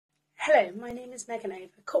Hello, my name is Megan Ave,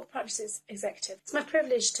 a Corporate Practices Executive. It's my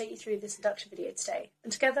privilege to take you through this induction video today,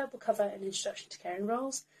 and together we'll cover an introduction to caring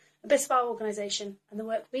roles, a bit of our organisation, and the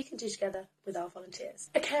work we can do together with our volunteers.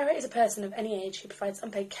 A carer is a person of any age who provides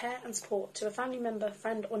unpaid care and support to a family member,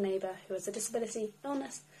 friend or neighbour who has a disability,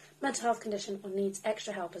 illness, mental health condition or needs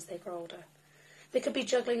extra help as they grow older. They could be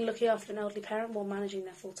juggling looking after an elderly parent while managing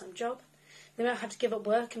their full-time job. They might have to give up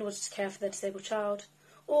work in order to care for their disabled child,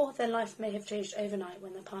 or their life may have changed overnight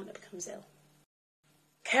when their partner becomes ill.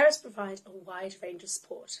 Carers provide a wide range of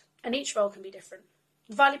support, and each role can be different.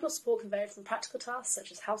 Valuable support can vary from practical tasks such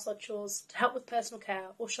as household chores to help with personal care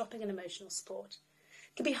or shopping and emotional support.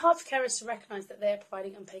 It can be hard for carers to recognise that they are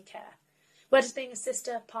providing unpaid care. Where does being a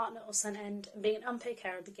sister, partner or son end and being an unpaid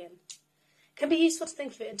carer begin? It can be useful to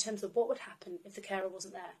think of it in terms of what would happen if the carer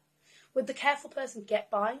wasn't there. Would the careful person get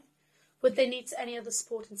by? Would they need any other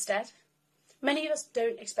support instead? Many of us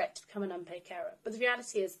don't expect to become an unpaid carer, but the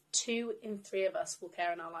reality is 2 in 3 of us will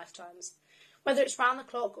care in our lifetimes. Whether it's round the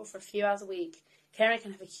clock or for a few hours a week, caring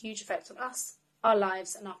can have a huge effect on us, our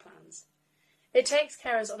lives and our plans. It takes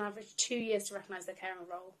carers on average 2 years to recognise their caring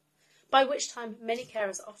role, by which time many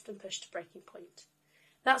carers are often pushed to breaking point.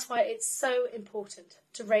 That's why it's so important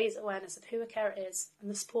to raise awareness of who a carer is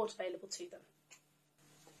and the support available to them.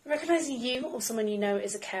 Recognising you or someone you know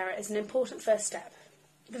is a carer is an important first step.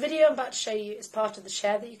 The video I'm about to show you is part of the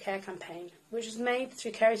Share That You Care campaign, which was made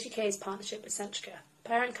through Carers UK's partnership with Centrica,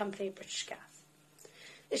 parent company of British Gas.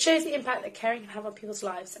 It shows the impact that caring can have on people's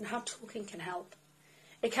lives and how talking can help.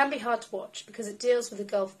 It can be hard to watch because it deals with the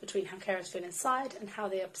gulf between how carers feel inside and how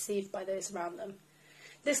they are perceived by those around them.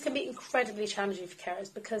 This can be incredibly challenging for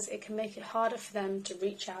carers because it can make it harder for them to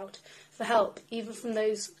reach out for help, even from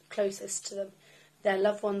those closest to them, their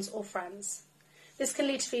loved ones or friends. This can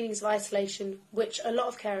lead to feelings of isolation, which a lot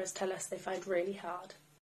of carers tell us they find really hard.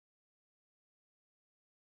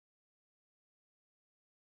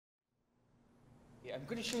 Yeah, I'm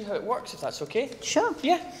going to show you how it works, if that's okay. Sure.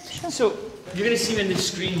 Yeah. Sure. So you're going to see me on the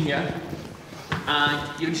screen here, and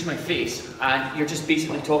you're going to see my face, and you're just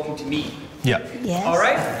basically talking to me. Yeah. Yes. All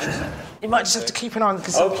right. You might just have to keep an eye on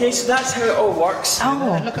because. Okay, so that's how it all works.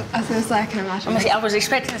 Oh. Look, I was going to say, I can imagine. I was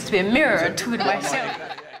expecting this to be a mirror and talking to myself.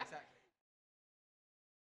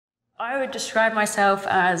 I would describe myself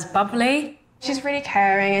as bubbly. She's really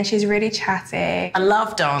caring and she's really chatty. I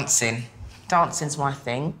love dancing. Dancing's my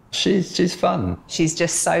thing. She's fun. She's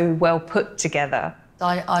just so well put together.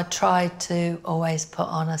 I try to always put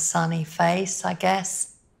on a sunny face, I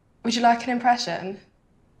guess. Would you like an impression?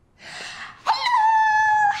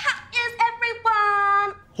 Hello! How is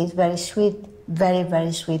everyone? He's very sweet, very,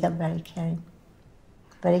 very sweet and very caring.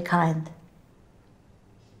 Very kind.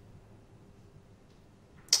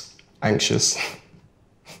 Anxious.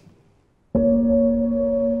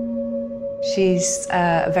 She's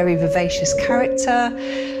a very vivacious character.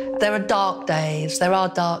 There are dark days.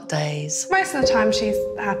 Most of the time she's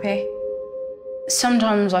happy.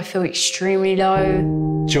 Sometimes I feel extremely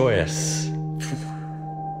low. Joyous.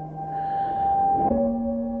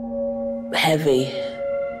 Heavy.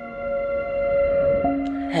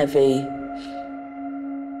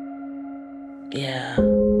 Yeah.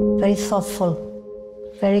 Very thoughtful,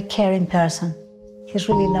 very caring person. He's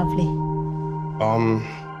really lovely.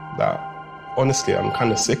 Honestly, I'm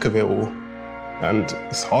kind of sick of it all. And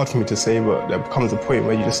it's hard for me to say, but there becomes a point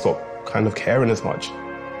where you just stop kind of caring as much.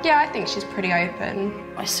 Yeah, I think she's pretty open.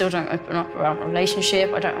 I still don't open up about my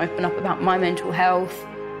relationship. I don't open up about my mental health.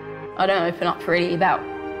 I don't open up really about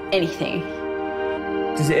anything.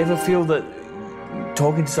 Does it ever feel that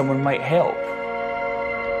talking to someone might help?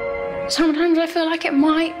 Sometimes I feel like it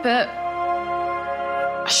might, but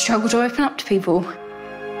I struggle to open up to people.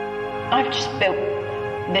 I've just built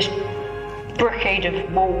this brigade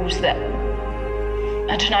of walls that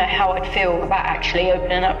I don't know how I'd feel about actually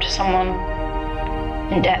opening up to someone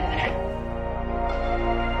in depth.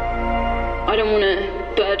 I don't want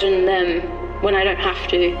to burden them when I don't have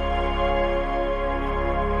to.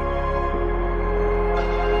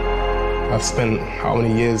 I've spent how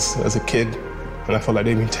many years as a kid, and I felt like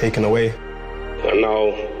they've been taken away. And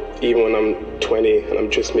now, even when I'm 20 and I'm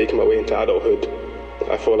just making my way into adulthood,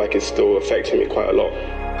 I feel like it's still affecting me quite a lot.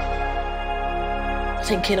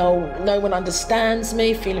 Thinking, oh, no one understands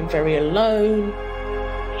me, feeling very alone.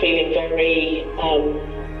 Feeling very,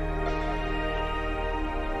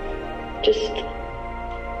 just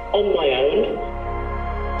on my own.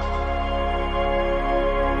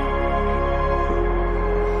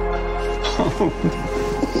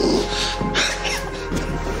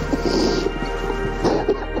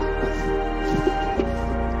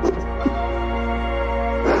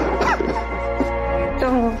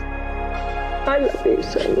 I love you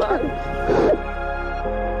so much.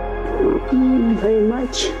 Very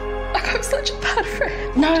much. Like, I'm such a bad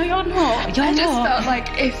friend. No, you're not. You're I just not. felt like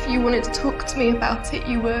if you wanted to talk to me about it,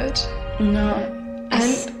 you would. No.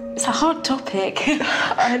 And It's a hard topic.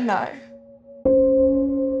 I know.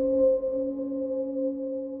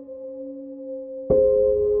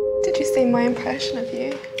 Did you see my impression of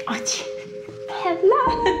you? Hello.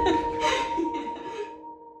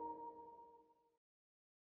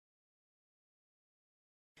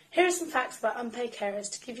 Here are some facts about unpaid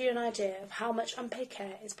carers to give you an idea of how much unpaid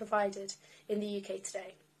care is provided in the UK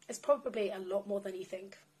today. It's probably a lot more than you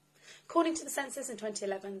think. According to the census in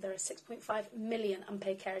 2011, there are 6.5 million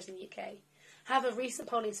unpaid carers in the UK. However, recent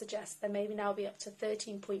polling suggests there may now be up to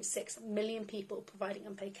 13.6 million people providing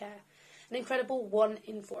unpaid care, an incredible 1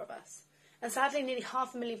 in 4 of us. And sadly, nearly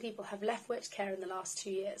 500,000 people have left work to care in the last 2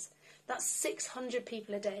 years. That's 600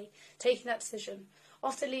 people a day taking that decision,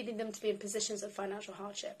 often leading them to be in positions of financial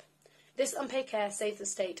hardship. This unpaid care saves the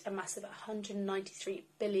state a massive £193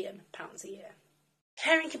 billion a year.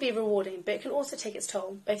 Caring can be rewarding, but it can also take its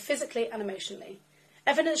toll, both physically and emotionally.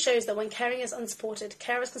 Evidence shows that when caring is unsupported,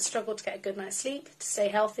 carers can struggle to get a good night's sleep, to stay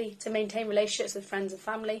healthy, to maintain relationships with friends and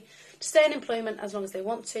family, to stay in employment as long as they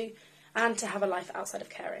want to, and to have a life outside of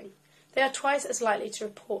caring. They are twice as likely to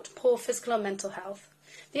report poor physical and mental health.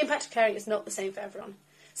 The impact of caring is not the same for everyone.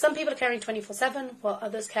 Some people are caring 24/7, while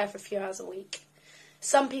others care for a few hours a week.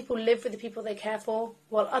 Some people live with the people they care for,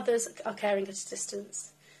 while others are caring at a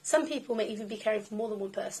distance. Some people may even be caring for more than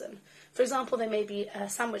one person. For example, they may be a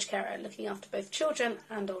sandwich carer looking after both children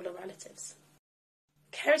and older relatives.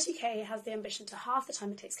 Carers UK has the ambition to halve the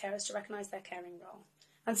time it takes carers to recognise their caring role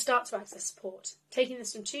and start to access support, taking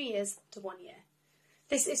this from 2 years to 1 year.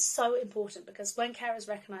 This is so important because when carers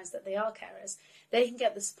recognise that they are carers, they can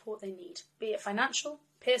get the support they need, be it financial,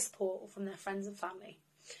 peer support, or from their friends and family.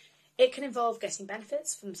 It can involve getting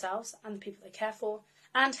benefits for themselves and the people they care for,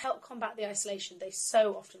 and help combat the isolation they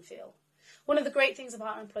so often feel. One of the great things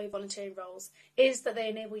about our employee volunteering roles is that they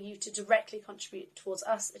enable you to directly contribute towards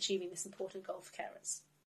us achieving this important goal for carers.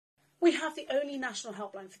 We have the only national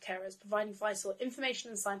helpline for carers, providing vital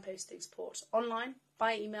information and signposting support online,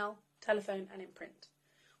 by email, telephone and in print.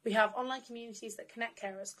 We have online communities that connect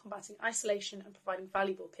carers, combating isolation and providing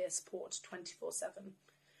valuable peer support 24/7.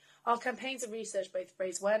 Our campaigns and research both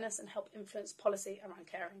raise awareness and help influence policy around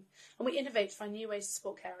caring, and we innovate to find new ways to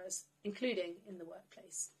support carers, including in the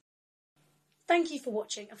workplace. Thank you for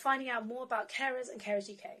watching and finding out more about Carers and Carers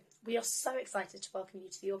UK. We are so excited to welcome you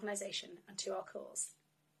to the organisation and to our cause.